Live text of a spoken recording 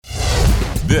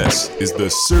This is the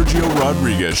Sergio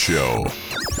Rodriguez Show.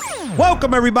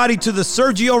 Welcome, everybody, to the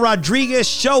Sergio Rodriguez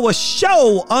Show, a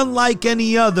show unlike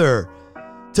any other.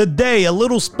 Today, a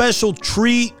little special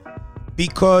treat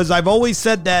because I've always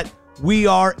said that we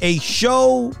are a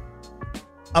show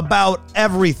about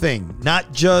everything,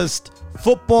 not just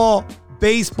football,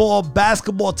 baseball,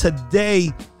 basketball. Today,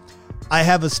 I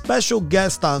have a special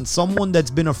guest on, someone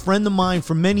that's been a friend of mine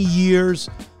for many years,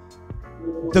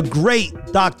 the great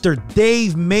Dr.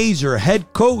 Dave Masur,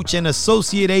 head coach and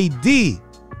associate AD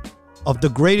of the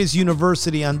greatest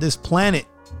university on this planet,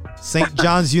 St.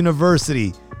 John's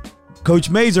University.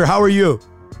 Coach Masur, how are you?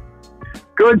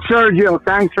 Good, Sergio.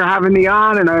 Thanks for having me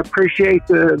on, and I appreciate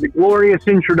the glorious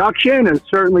introduction and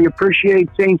certainly appreciate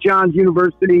St. John's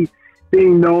University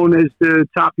being known as the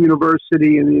top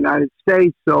university in the United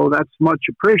States, so that's much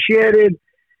appreciated.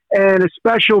 And a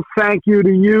special thank you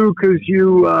to you because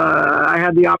I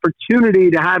had the opportunity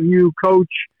to have you coach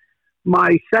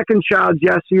my second child,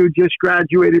 Jesse, who just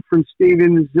graduated from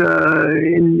Stevens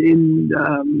in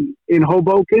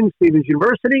Hoboken, Stevens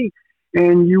University.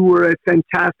 And you were a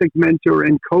fantastic mentor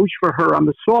and coach for her on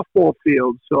the softball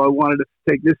field. So I wanted to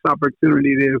take this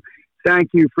opportunity to thank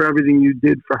you for everything you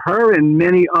did for her and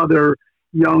many other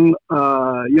young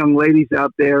ladies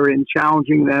out there in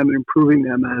challenging them and improving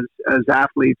them as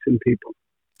athletes and people.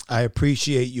 I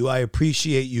appreciate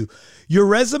you. Your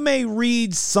resume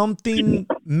reads something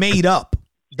made up.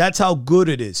 That's how good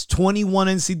it is. 21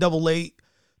 NCAA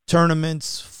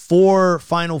tournaments, 4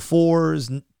 Final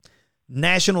Fours,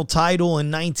 national title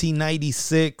in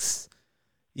 1996.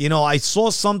 You know, I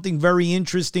saw something very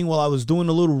interesting while I was doing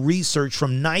a little research.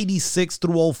 From 96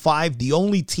 through 05, the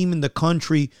only team in the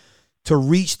country to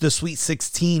reach the Sweet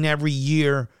 16 every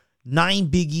year, 9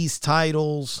 Big East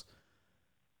titles.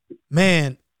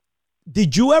 Man,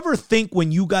 did you ever think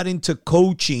when you got into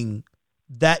coaching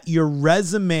that your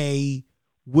resume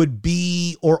would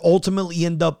be or ultimately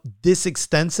end up this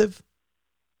extensive?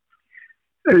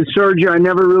 Sergio, I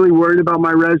never really worried about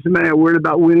my resume. I worried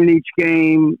about winning each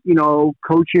game,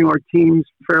 coaching our teams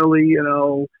fairly,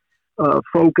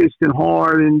 focused and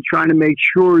hard and trying to make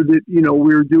sure that, we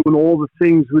were doing all the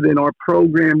things within our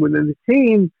program, within the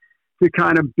team to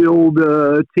kind of build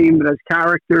a team that has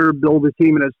character, build a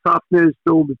team that has toughness,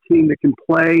 build a team that can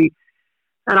play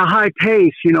at a high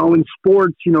pace. In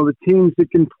sports, the teams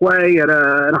that can play at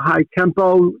a high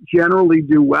tempo generally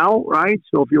do well, right?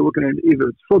 So if you're looking at either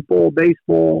it's football,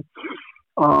 baseball,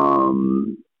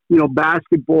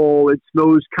 basketball, it's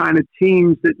those kind of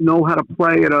teams that know how to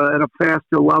play at a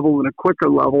faster level and a quicker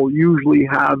level usually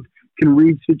can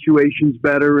read situations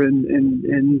better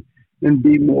and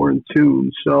be more in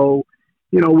tune. So,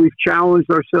 we've challenged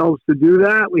ourselves to do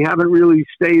that. We haven't really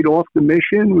stayed off the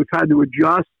mission. We've had to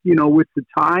adjust, with the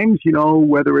times,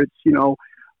 whether it's,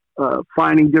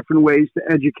 finding different ways to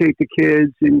educate the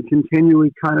kids and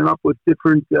continually coming up with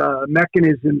different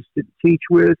mechanisms to teach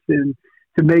with and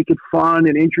to make it fun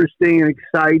and interesting and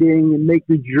exciting and make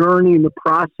the journey and the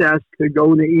process to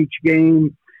go into each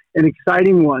game an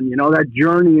exciting one. That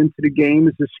journey into the game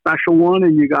is a special one,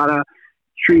 and you got to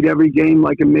treat every game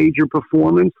like a major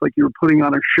performance, like you're putting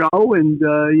on a show, and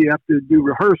you have to do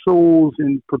rehearsals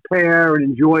and prepare and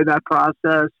enjoy that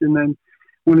process. And then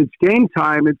when it's game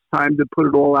time, it's time to put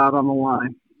it all out on the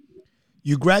line.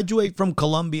 You graduate from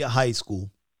Columbia High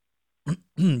School.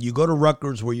 You go to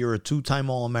Rutgers, where you're a 2-time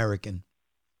All-American.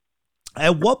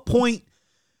 At what point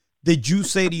did you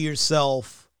say to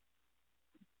yourself,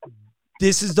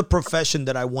 this is the profession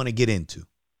that I want to get into?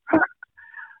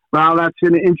 Well, that's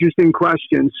an interesting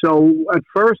question. So at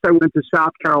first I went to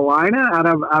South Carolina out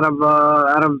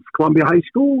of Columbia High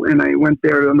School, and I went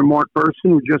there under Mark Burson,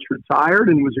 who just retired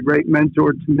and was a great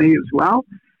mentor to me as well.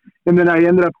 And then I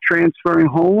ended up transferring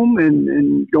home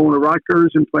and going to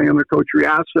Rutgers and playing under Coach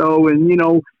Riasso.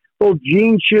 And, both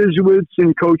Gene Chiswitz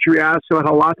and Coach Riasso had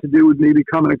a lot to do with me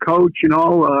becoming a coach,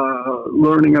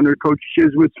 learning under Coach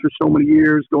Chiswitz for so many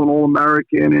years, going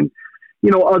All-American and,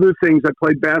 other things. I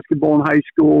played basketball in high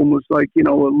school and was like, a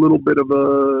little bit of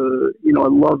I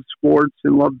loved sports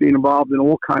and loved being involved in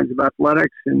all kinds of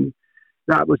athletics. And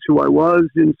that was who I was.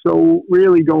 And so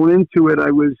really going into it,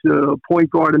 I was a point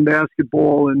guard in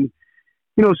basketball. And,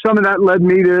 some of that led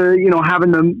me to,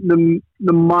 having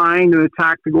the mind and the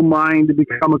tactical mind to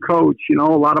become a coach. A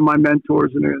lot of my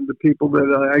mentors and the people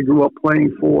that I grew up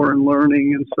playing for and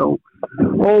learning. And so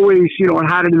always, I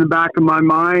had it in the back of my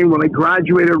mind. When I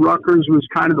graduated, Rutgers was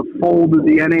kind of the fold of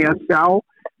the NASL.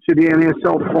 So the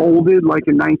NASL folded like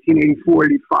in 1984,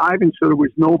 85. And so there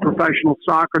was no professional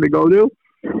soccer to go to.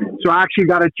 So I actually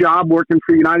got a job working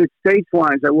for United States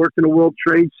Lines. I worked in a World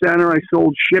Trade Center. I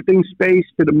sold shipping space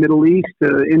to the Middle East,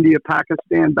 to India,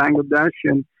 Pakistan, Bangladesh,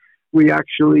 and we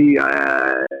actually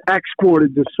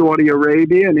exported to Saudi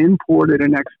Arabia and imported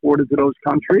and exported to those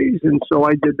countries. And so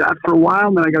I did that for a while.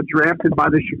 And then I got drafted by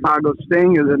the Chicago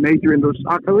Sting as a major indoor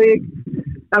soccer league.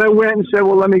 And I went and said,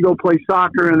 well, let me go play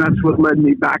soccer. And that's what led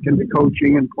me back into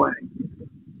coaching and playing.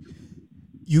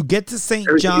 You get to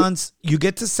St. John's. You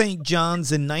get to St.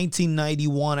 John's in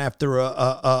 1991 after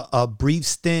a brief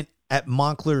stint at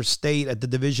Montclair State at the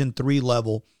Division III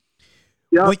level.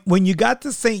 Yep. When you got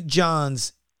to St.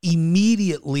 John's,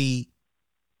 immediately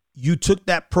you took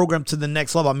that program to the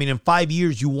next level. I mean, in 5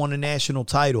 years, you won a national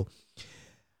title.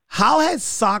 How has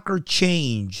soccer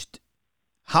changed?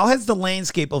 How has the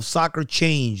landscape of soccer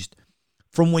changed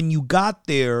from when you got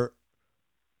there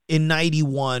in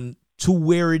 91 to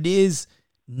where it is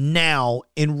now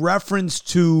in reference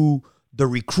to the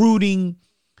recruiting,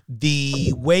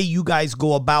 the way you guys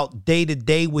go about day to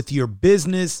day with your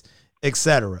business,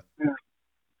 etc.?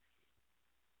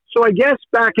 So I guess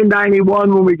back in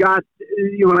 91, when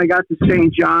I got to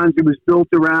St. John's, it was built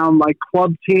around like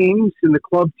club teams, and the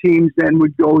club teams then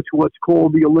would go to what's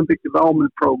called the Olympic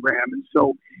Development Program. And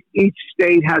so each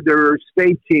state had their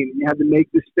state team. You had to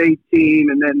make the state team,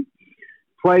 and then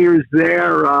players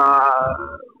there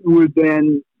would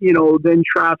then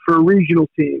try for a regional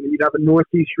team. And you'd have a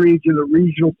Northeast region. The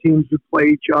regional teams would play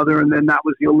each other, and then that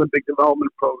was the Olympic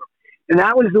Development Program. And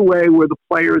that was the way where the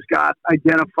players got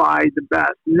identified the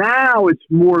best. Now it's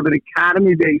more of an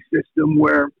academy-based system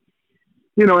where,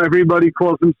 everybody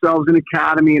calls themselves an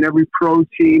academy, and every pro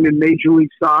team in Major League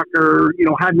Soccer,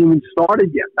 hadn't even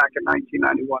started yet back in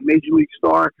 1991. Major League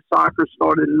Soccer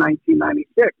started in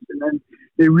 1996, and then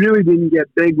they really didn't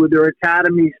get big with their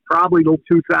academies probably till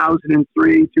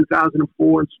 2003,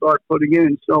 2004, and start putting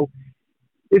in. So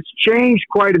it's changed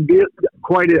quite a bit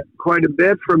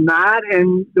from that.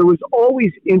 And there was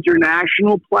always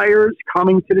international players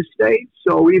coming to the States.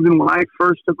 So even when I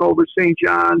first took over St.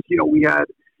 John's, we had,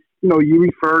 Huey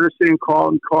Ferguson and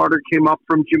Carlton Carter came up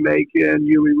from Jamaica, and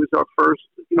Huey was our first,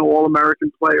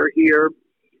 All-American player here.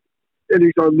 And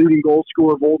he's our leading goal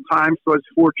scorer of all time. So I was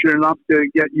fortunate enough to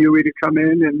get Huey to come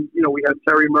in. And, we had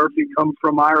Terry Murphy come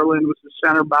from Ireland, was the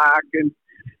center back. And,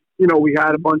 we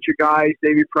had a bunch of guys.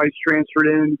 Davey Price transferred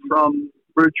in from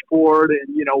Bridgeport.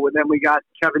 And, and then we got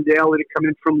Kevin Daly to come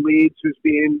in from Leeds, who's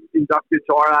being inducted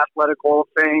to our Athletic Hall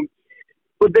of Fame.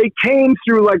 But they came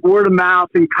through like word of mouth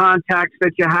and contacts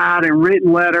that you had and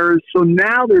written letters. So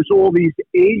now there's all these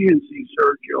agencies,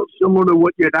 Sergio, similar to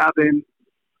what you'd have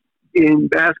in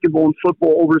basketball and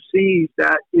football overseas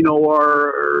that,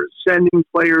 are sending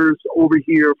players over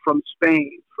here from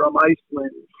Spain, from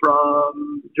Iceland,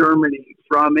 from Germany,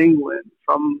 from England,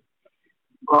 from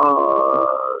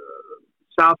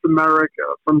South America,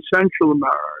 from Central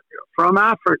America, from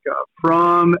Africa,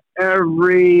 from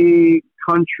every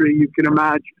country you can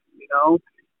imagine,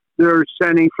 They're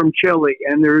sending from Chile,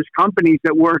 and there's companies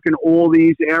that work in all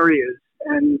these areas.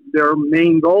 And their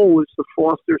main goal is to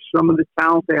foster some of the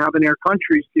talent they have in their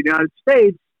countries to the United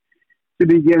States to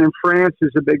begin. And France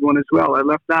is a big one as well. I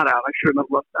left that out. I shouldn't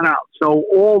have left that out. So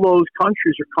all those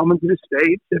countries are coming to the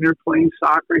States, and they're playing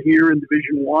soccer here in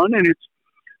Division I. And it's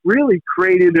really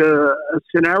created a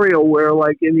scenario where,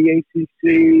 like in the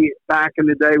ACC, back in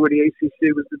the day where the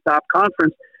ACC was the top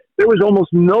conference, there was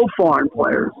almost no foreign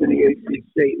players in the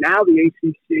ACC. Now the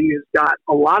ACC has got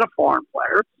a lot of foreign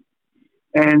players.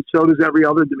 And so does every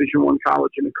other Division I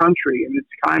college in the country. And it's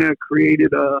kind of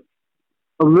created a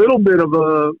little bit of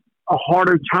a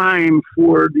harder time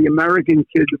for the American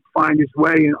kid to find his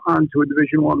way onto a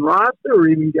Division I roster or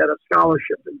even get a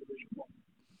scholarship in Division I.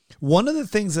 One of the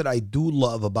things that I do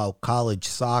love about college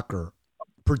soccer,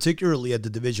 particularly at the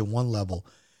Division I level,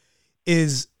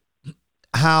 is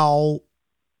how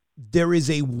there is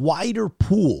a wider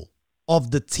pool of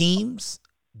the teams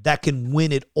that can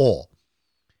win it all.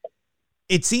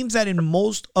 It seems that in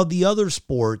most of the other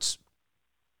sports,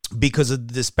 because of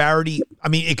the disparity, I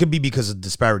mean, it could be because of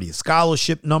disparity of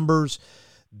scholarship numbers,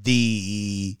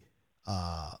 the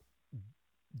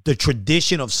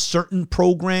tradition of certain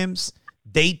programs,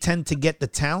 they tend to get the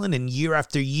talent, and year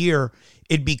after year,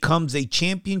 it becomes a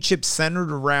championship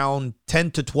centered around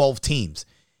 10 to 12 teams.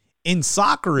 In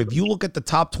soccer, if you look at the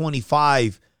top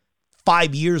 25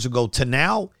 5 years ago to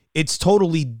now, it's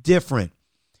totally different.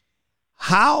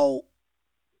 How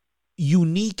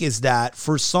unique is that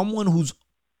for someone who's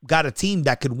got a team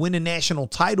that could win a national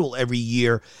title every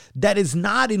year that is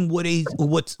not in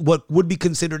what would be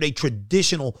considered a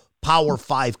traditional Power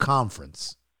 5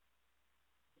 conference?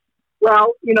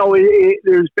 Well,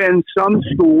 there's been some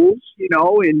schools,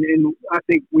 and I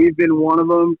think we've been one of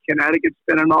them. Connecticut's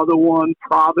been another one.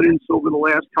 Providence over the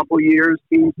last couple of years,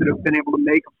 teams that have been able to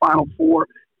make a Final Four.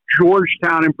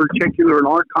 Georgetown in particular in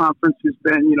our conference has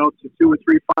been, to 2 or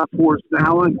 3 Final Fours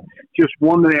now and just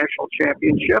won the national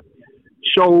championship.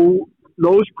 So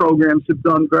those programs have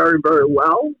done very, very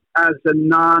well as a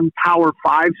non-Power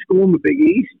 5 school in the Big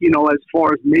East, as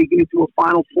far as making it to a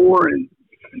Final Four and,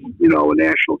 a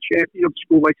national championship.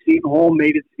 School like Seton Hall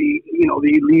made it to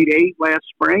the Elite Eight last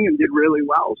spring and did really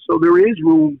well. So there is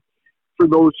room for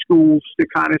those schools to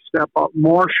kind of step up.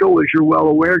 Marshall, as you're well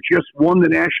aware, just won the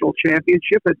national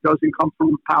championship. It doesn't come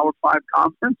from a Power 5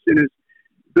 conference. It is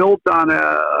built on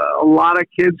a lot of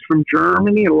kids from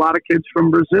Germany, a lot of kids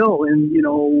from Brazil, and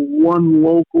one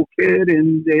local kid,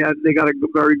 and they got a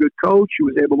very good coach who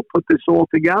was able to put this all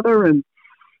together and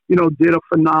did a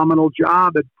phenomenal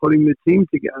job at putting the team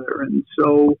together. And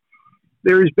so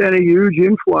there's been a huge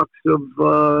influx of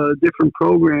different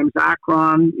programs.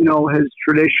 Akron, has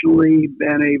traditionally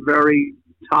been a very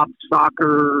top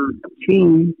soccer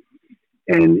team.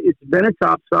 And it's been a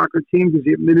top soccer team because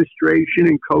the administration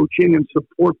and coaching and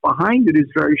support behind it is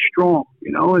very strong,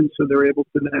 and so they're able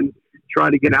to then try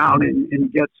to get out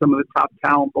and get some of the top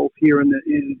talent both here in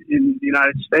the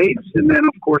United States and then,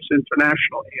 of course,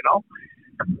 internationally,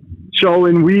 So,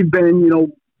 and we've been,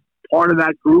 part of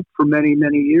that group for many,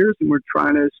 many years, and we're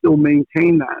trying to still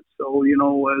maintain that. So,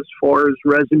 as far as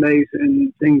resumes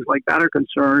and things like that are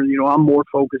concerned, I'm more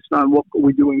focused on what are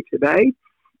we doing today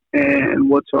and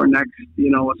what's our next,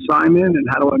 assignment, and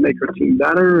how do I make our team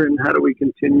better, and how do we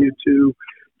continue to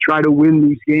try to win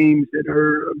these games that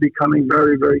are becoming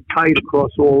very, very tight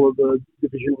across all of the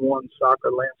Division I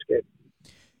soccer landscape.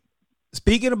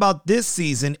 Speaking about this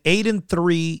season,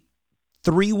 8-3,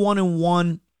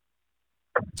 3-1-1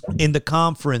 in the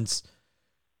conference.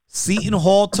 Seton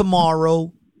Hall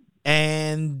tomorrow,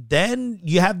 and then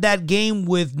you have that game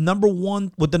with the number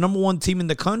one team in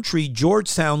the country,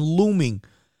 Georgetown, looming.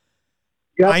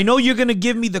 Yep. I know you're going to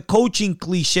give me the coaching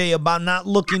cliche about not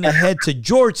looking ahead to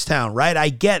Georgetown, right? I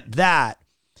get that,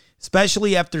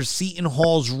 especially after Seton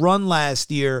Hall's run last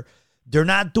year. They're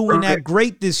not doing that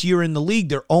great this year in the league.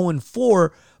 They're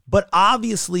 0-4, but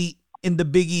obviously in the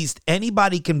Big East,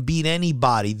 anybody can beat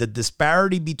anybody. The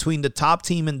disparity between the top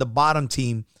team and the bottom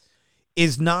team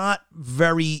is not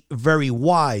very, very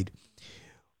wide.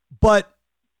 But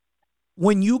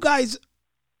when you guys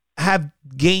have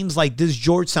games like this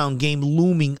Georgetown game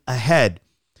looming ahead,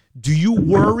 do you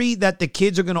worry that the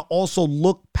kids are going to also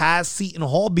look past Seton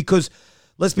Hall? Because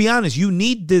let's be honest, you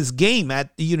need this game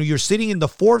you're sitting in the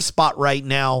 4th spot right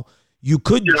now. You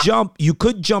could jump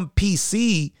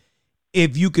PC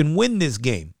if you can win this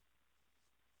game.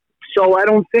 So I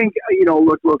don't think,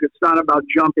 look, it's not about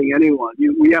jumping anyone.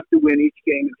 We have to win each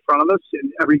game in front of us,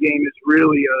 and every game is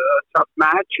really a tough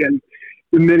match. And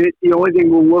the only thing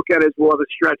we'll look at is we'll have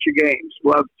a stretch of games.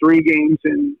 We'll have 3 games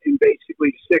in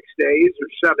basically 6 days or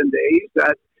 7 days.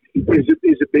 That is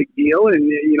a big deal. And,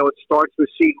 it starts with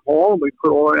Seton Hall, and we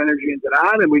put all our energy into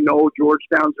that. And we know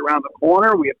Georgetown's around the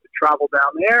corner. We have to travel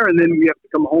down there, and then we have to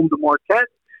come home to Marquette,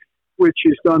 which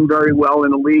has done very well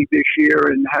in the league this year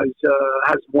and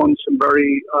has won some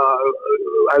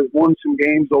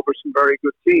games over some very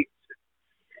good teams.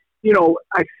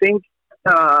 I think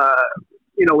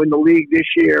in the league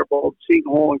this year, both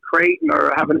Seton Hall and Creighton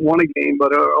haven't won a game,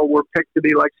 but were picked to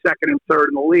be like 2nd and 3rd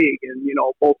in the league, and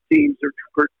both teams are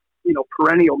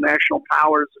perennial national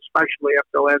powers, especially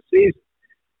after last season.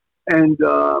 And,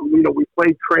 we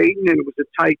played Creighton, and it was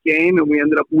a tight game, and we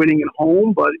ended up winning at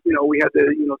home. But, we had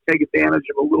to, take advantage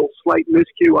of a little slight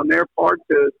miscue on their part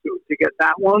to get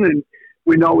that one. And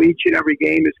we know each and every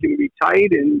game is going to be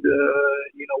tight. And,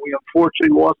 we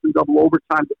unfortunately lost in double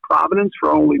overtime to Providence for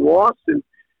our only loss. And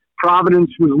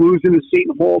Providence was losing to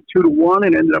Seton Hall 2-1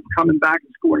 and ended up coming back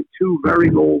and scoring 2 very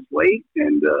goals late.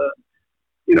 And,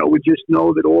 we just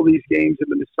know that all these games have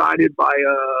been decided by,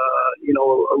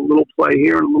 a little play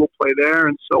here and a little play there.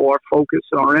 And so our focus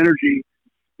and our energy,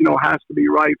 has to be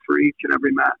right for each and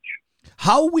every match.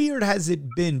 How weird has it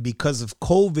been because of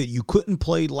COVID? You couldn't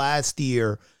play last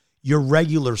year, your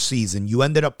regular season. You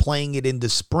ended up playing it in the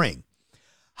spring.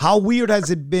 How weird has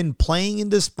it been playing in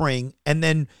the spring and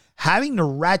then having to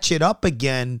ratchet up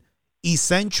again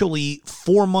essentially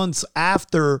 4 months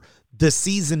after the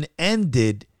season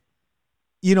ended?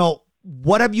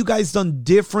 What have you guys done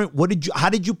different? How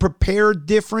did you prepare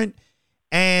different?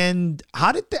 And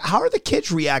how are the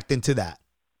kids reacting to that?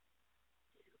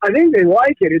 I think they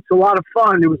like it. It's a lot of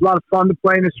fun. It was a lot of fun to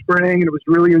play in the spring, and it was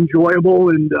really enjoyable.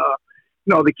 And,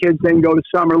 the kids then go to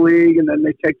summer league, and then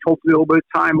they take hopefully a little bit of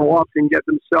time off and get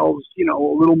themselves, a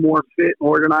little more fit and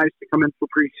organized to come in for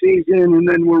preseason, and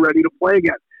then we're ready to play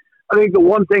again. I think the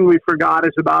one thing we forgot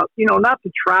is about, not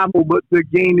the travel, but the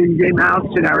game in, game out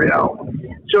scenario.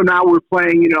 So now we're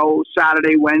playing,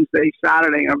 Saturday, Wednesday,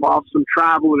 Saturday. It involves some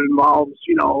travel. It involves,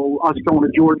 us going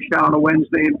to Georgetown on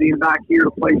Wednesday and being back here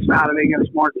to play Saturday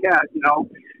against Marquette.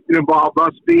 It involved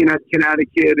us being at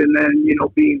Connecticut and then,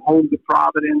 being home to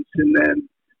Providence and then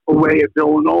away at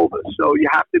Villanova. So you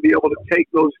have to be able to take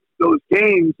those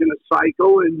games in a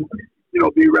cycle and,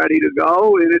 be ready to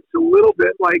go. And it's a little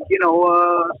bit like,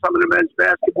 some of the men's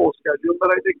basketball schedule, but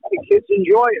I think the kids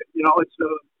enjoy it.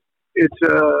 It's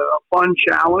a fun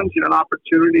challenge and an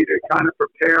opportunity to kind of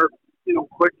prepare,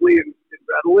 quickly and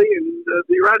readily and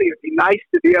be ready. It'd be nice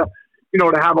to be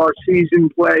to have our season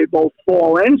play both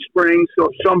fall and spring. So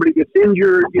if somebody gets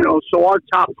injured, so our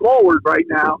top forward right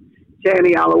now,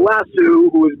 Tani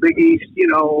Alawasu, who is Big East,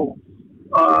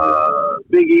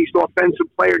 Big East Offensive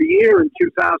Player of the Year in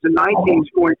 2019,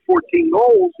 scoring 14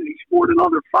 goals, and he scored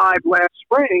another 5 last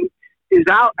spring, is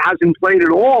out, hasn't played at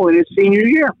all in his senior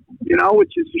year,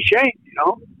 which is a shame,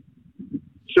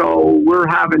 So we're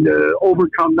having to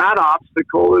overcome that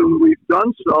obstacle, and we've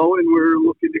done so, and we're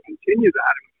looking to continue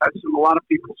that. And we've had a lot of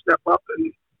people step up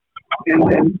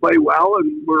and play well,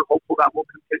 and we're hopeful that will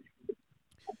continue.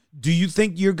 Do you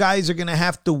think your guys are going to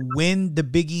have to win the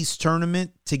Big East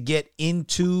tournament to get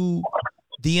into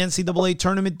the NCAA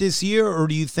tournament this year, or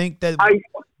do you think that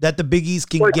that the Big East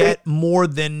can get more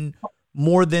than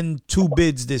 2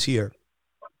 bids this year?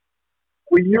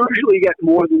 We usually get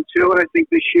more than 2, and I think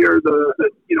this year,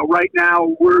 right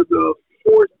now we're the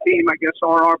 4th team. I guess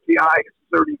our RPI is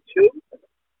 32,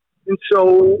 and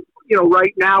so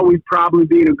right now we'd probably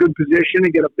be in a good position to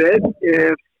get a bid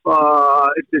if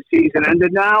the season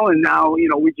ended now, and now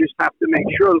we just have to make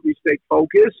sure that we stay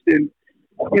focused, and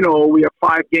we have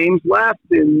 5 games left,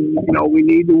 and we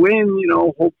need to win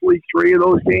hopefully 3 of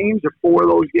those games or 4 of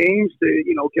those games to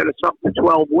get us up to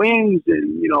 12 wins,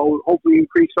 and hopefully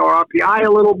increase our RPI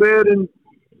a little bit. And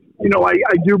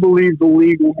I do believe the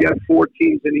league will get 4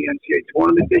 teams in the NCAA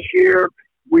tournament this year.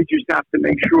 We just have to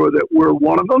make sure that we're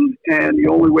one of them, and the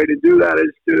only way to do that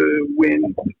is to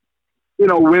win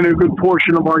a good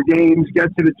portion of our games, get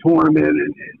to the tournament,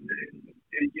 and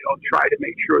try to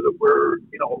make sure that we're,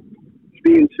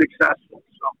 being successful.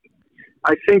 So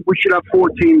I think we should have 4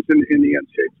 teams in the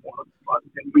NCAA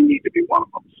tournament, and we need to be one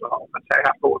of them. So I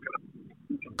have to look at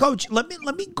it. Coach, let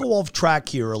me go off track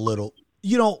here a little.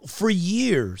 For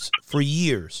years,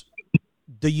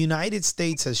 the United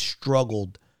States has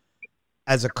struggled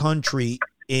as a country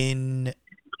in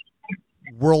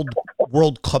World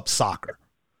Cup soccer.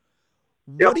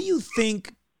 Yep. What do you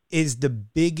think is the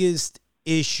biggest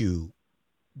issue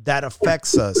that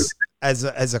affects us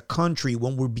as a country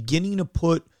when we're beginning to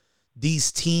put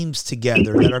these teams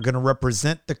together that are going to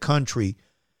represent the country?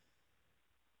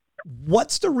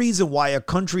 What's the reason why a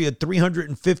country of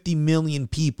 350 million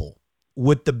people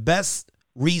with the best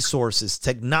resources,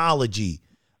 technology,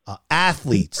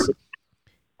 athletes,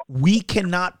 we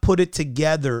cannot put it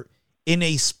together in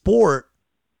a sport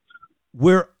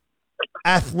where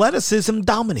athleticism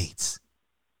dominates?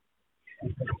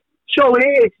 So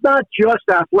it's not just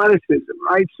athleticism,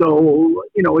 right? So,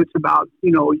 it's about,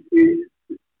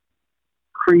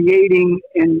 creating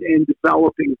and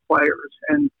developing players.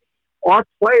 And our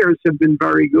players have been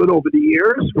very good over the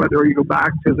years, whether you go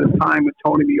back to the time with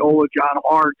Tony Viola, John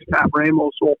Hart, Pat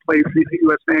Ramos, all played for the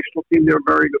U.S. national team. They're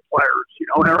very good players.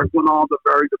 Eric Winalda,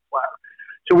 very good player.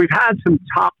 So we've had some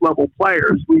top-level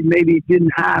players. We maybe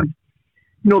didn't have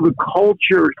the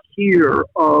culture here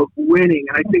of winning.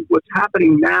 And I think what's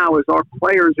happening now is our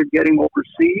players are getting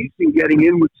overseas and getting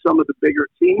in with some of the bigger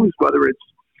teams, whether it's,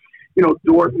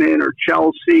 Dortmund or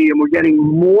Chelsea, and we're getting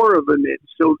more of them in.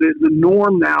 So the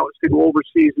norm now is to go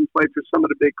overseas and play for some of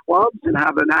the big clubs and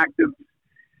have an active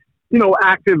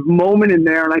moment in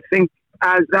there. And I think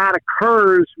as that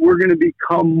occurs, we're going to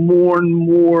become more and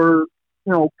more,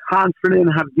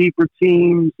 confident, have deeper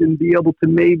teams, and be able to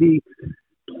maybe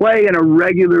play in a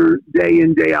regular day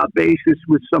in, day out basis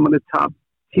with some of the top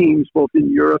teams, both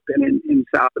in Europe and in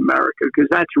South America, because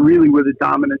that's really where the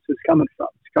dominance is coming from.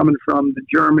 It's coming from the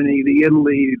Germany, the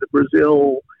Italy, the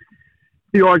Brazil,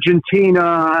 the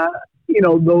Argentina,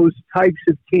 those types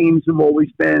of teams have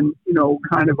always been,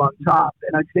 kind of on top.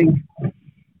 And I think,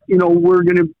 we're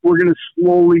gonna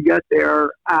slowly get there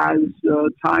as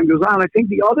time goes on. I think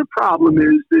the other problem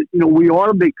is that, we are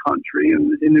a big country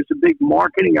and there's a big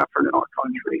marketing effort in our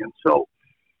country. And so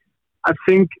I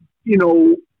think,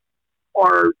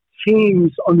 our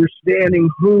teams understanding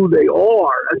who they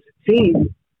are as a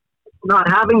team not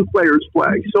having players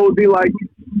play. So it would be like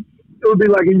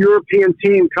a European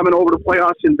team coming over to play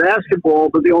us in basketball,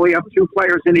 but they only have 2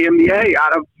 players in the NBA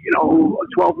out of,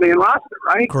 a 12-man roster,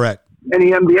 right? Correct. And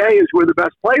the NBA is where the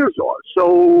best players are.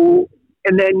 So,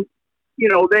 and then,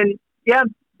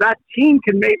 that team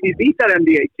can maybe beat that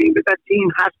NBA team, but that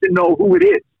team has to know who it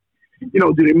is.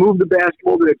 Do they move the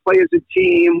basketball? Do they play as a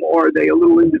team, or are they a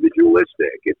little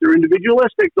individualistic? If they're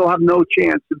individualistic, they'll have no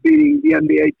chance of beating the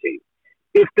NBA team.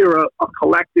 If they're a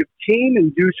collective team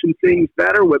and do some things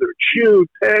better, whether it's shoot,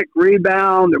 pick,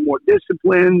 rebound, they're more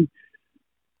disciplined.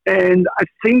 And I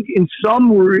think in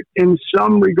some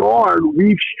regard,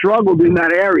 we've struggled in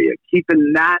that area,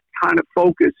 keeping that kind of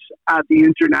focus at the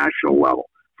international level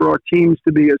for our teams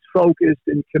to be as focused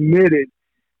and committed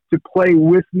to play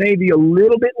with maybe a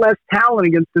little bit less talent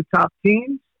against the top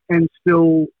teams and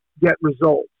still get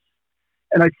results.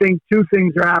 And I think 2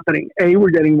 things are happening. A, we're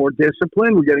getting more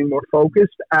disciplined. We're getting more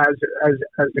focused as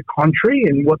a country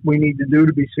and what we need to do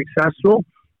to be successful.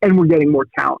 And we're getting more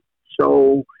talent.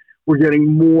 So we're getting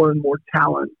more and more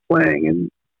talent playing.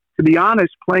 And to be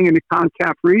honest, playing in the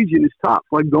CONCACAF region is tough.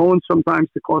 Like going sometimes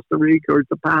to Costa Rica or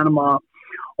to Panama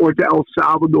or to El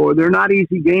Salvador. They're not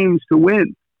easy games to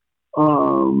win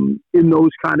in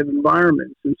those kind of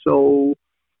environments. And so,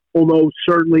 although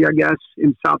certainly, I guess,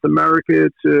 in South America,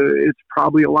 it's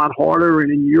probably a lot harder.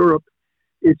 And in Europe,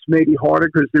 it's maybe harder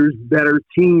because there's better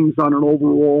teams on an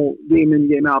overall game-in,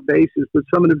 game-out basis. But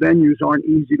some of the venues aren't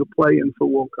easy to play in for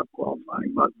World Cup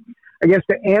qualifying. But I guess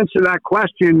to answer that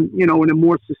question, in a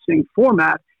more succinct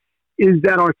format, is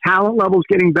that our talent level is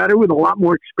getting better with a lot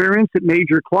more experience at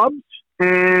major clubs.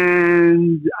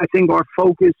 And I think our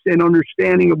focus and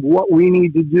understanding of what we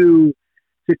need to do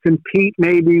to compete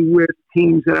maybe with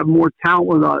teams that have more talent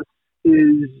with us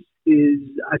is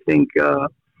I think,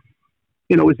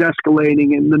 is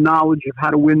escalating, and the knowledge of how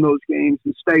to win those games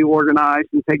and stay organized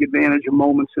and take advantage of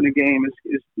moments in a game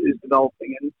is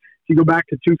developing. And if you go back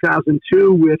to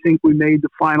 2002, I think we made the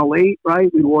final 8,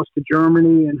 right? We lost to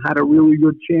Germany and had a really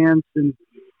good chance. And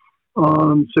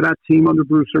so that team under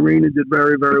Bruce Arena did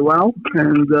very, very well.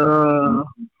 And,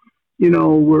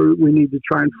 we need to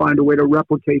try and find a way to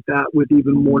replicate that with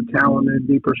even more talent and a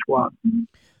deeper squad.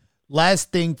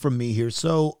 Last thing from me here.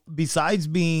 So besides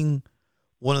being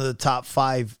one of the top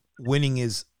 5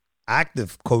 winningest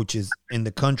active coaches in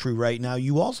the country right now,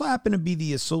 you also happen to be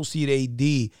the associate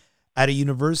AD at a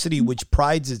university which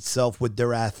prides itself with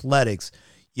their athletics.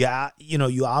 Yeah,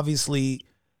 you obviously,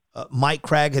 Mike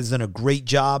Cragg has done a great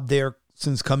job there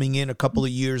since coming in a couple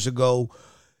of years ago.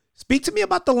 Speak to me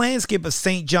about the landscape of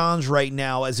St. John's right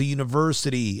now as a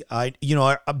university.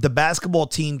 The basketball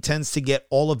team tends to get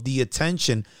all of the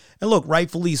attention. And look,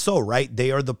 rightfully so, right?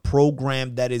 They are the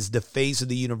program that is the face of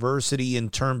the university in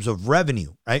terms of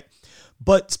revenue, right?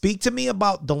 But speak to me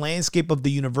about the landscape of the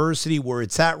university, where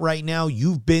it's at right now.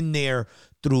 You've been there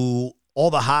through all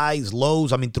the highs,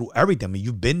 lows, through everything.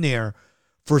 You've been there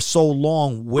for so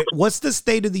long. What's the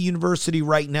state of the university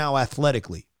right now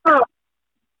athletically?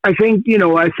 I think,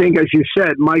 as you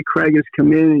said, Mike Craig has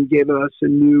come in and given us a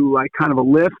new, kind of a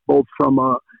lift, both from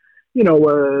a little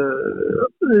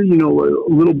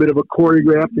bit of a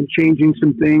choreographed and changing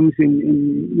some things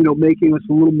and making us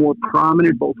a little more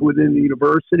prominent, both within the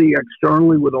university,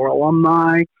 externally with our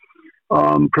alumni,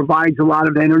 provides a lot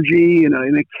of energy and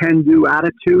a can-do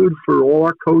attitude for all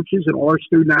our coaches and all our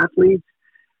student athletes.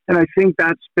 And I think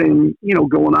that's been,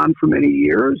 going on for many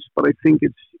years, but I think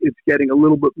it's getting a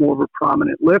little bit more of a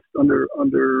prominent lift under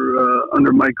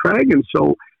Mike Craig. And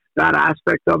so that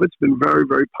aspect of it's been very,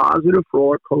 very positive for all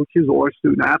our coaches, all our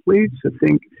student athletes. I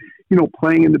think,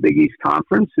 playing in the Big East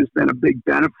Conference has been a big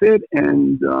benefit.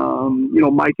 And,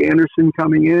 Mike Anderson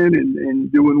coming in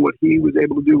and doing what he was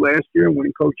able to do last year and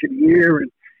winning Coach of the Year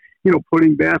and,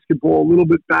 putting basketball a little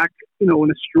bit back, in a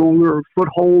stronger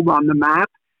foothold on the map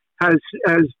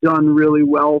has done really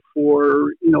well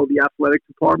for, the athletic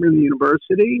department of the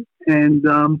university. And,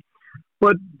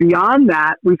 but beyond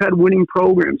that, we've had winning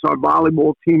programs. Our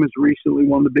volleyball team has recently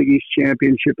won the Big East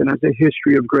Championship and has a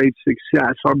history of great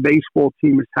success. Our baseball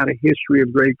team has had a history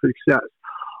of great success.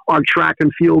 Our track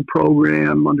and field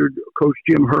program under Coach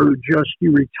Jim Hurd, who just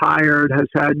retired, has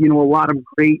had, a lot of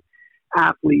great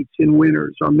athletes and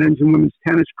winners. Our men's and women's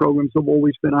tennis programs have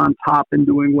always been on top and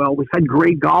doing well. We've had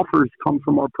great golfers come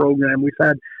from our program. We've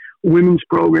had women's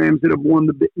programs that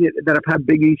have had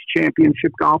Big East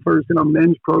Championship golfers, and our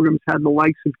men's programs had the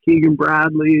likes of Keegan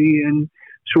Bradley and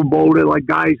Swoboda, like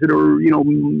guys that are,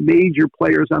 major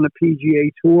players on the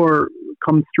PGA Tour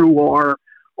come through our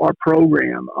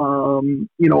program. I'm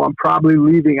probably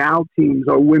leaving out teams.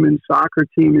 Our women's soccer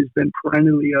team has been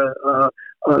perennially a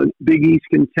a Big East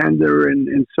contender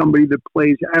and somebody that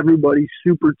plays everybody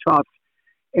super tough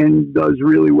and does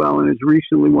really well, and has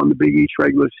recently won the Big East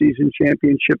regular season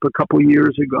championship a couple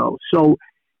years ago. So,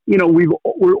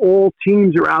 we're all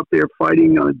teams are out there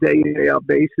fighting on a day-in, day-out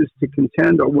basis to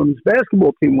contend. Our women's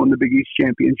basketball team won the Big East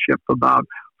championship about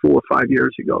 4 or 5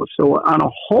 years ago. So on a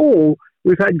whole,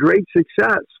 we've had great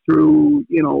success through,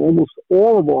 almost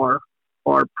all of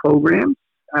our programs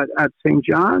at St.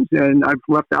 John's, and I've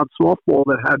left out softball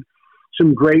that had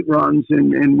some great runs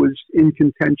and was in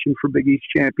contention for Big East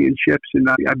championships, and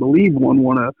I believe won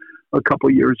one a couple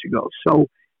years ago. So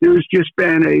there's just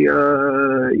been a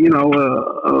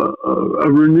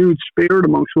renewed spirit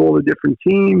amongst all the different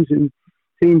teams, and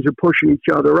teams are pushing each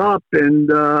other up, and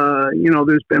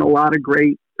there's been a lot of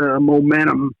great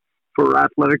momentum for our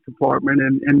athletic department,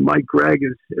 and Mike Gregg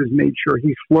has made sure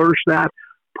he flourished that,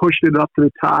 pushed it up to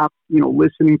the top,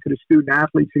 listening to the student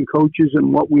athletes and coaches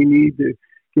and what we need to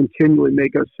continually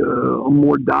make us a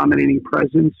more dominating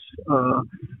presence,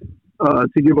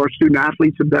 to give our student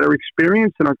athletes a better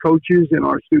experience and our coaches and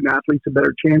our student athletes a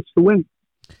better chance to win.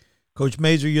 Coach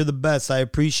Masur, you're the best. I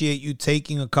appreciate you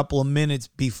taking a couple of minutes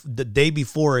the day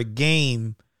before a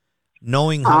game,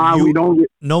 knowing how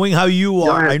you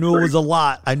are. I knew it was a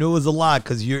lot.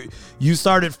 Because you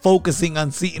started focusing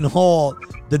on Seton Hall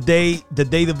the day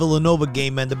the Villanova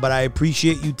game ended. But I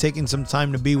appreciate you taking some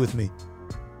time to be with me.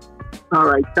 All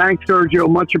right. Thanks, Sergio.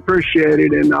 Much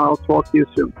appreciated, and I'll talk to you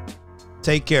soon.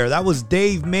 Take care. That was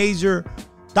Dave Masur,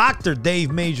 Dr. Dave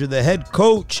Masur, the head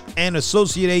coach and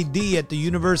associate AD at the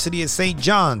University of St.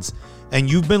 John's. And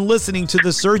you've been listening to the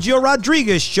Sergio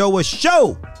Rodriguez Show, a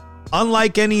show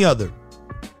unlike any other.